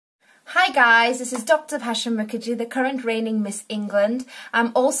Hi guys, this is Dr. Pasha Mukherjee, the current reigning Miss England.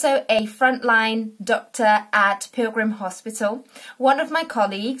 I'm also a frontline doctor at Pilgrim Hospital. One of my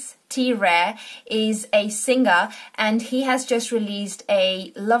colleagues, Teerare, is a singer and he has just released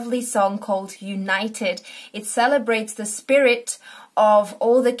a lovely song called United. It celebrates the spirit of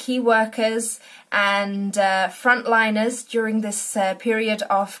all the key workers and frontliners during this period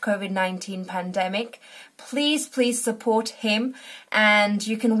of COVID-19 pandemic. Please support him, and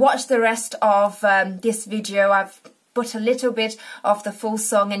you can watch the rest of this video. I've put a little bit of the full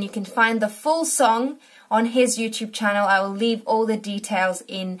song, and you can find the full song on his YouTube channel. I will leave all the details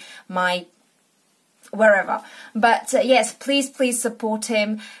in my wherever. But yes, please support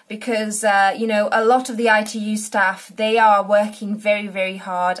him, because you know, a lot of the ITU staff, they are working very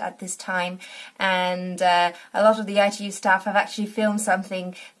hard at this time, and a lot of the ITU staff have actually filmed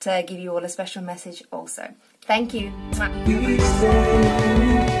something to give you all a special message also. Thank you.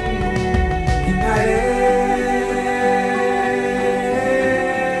 Mwah.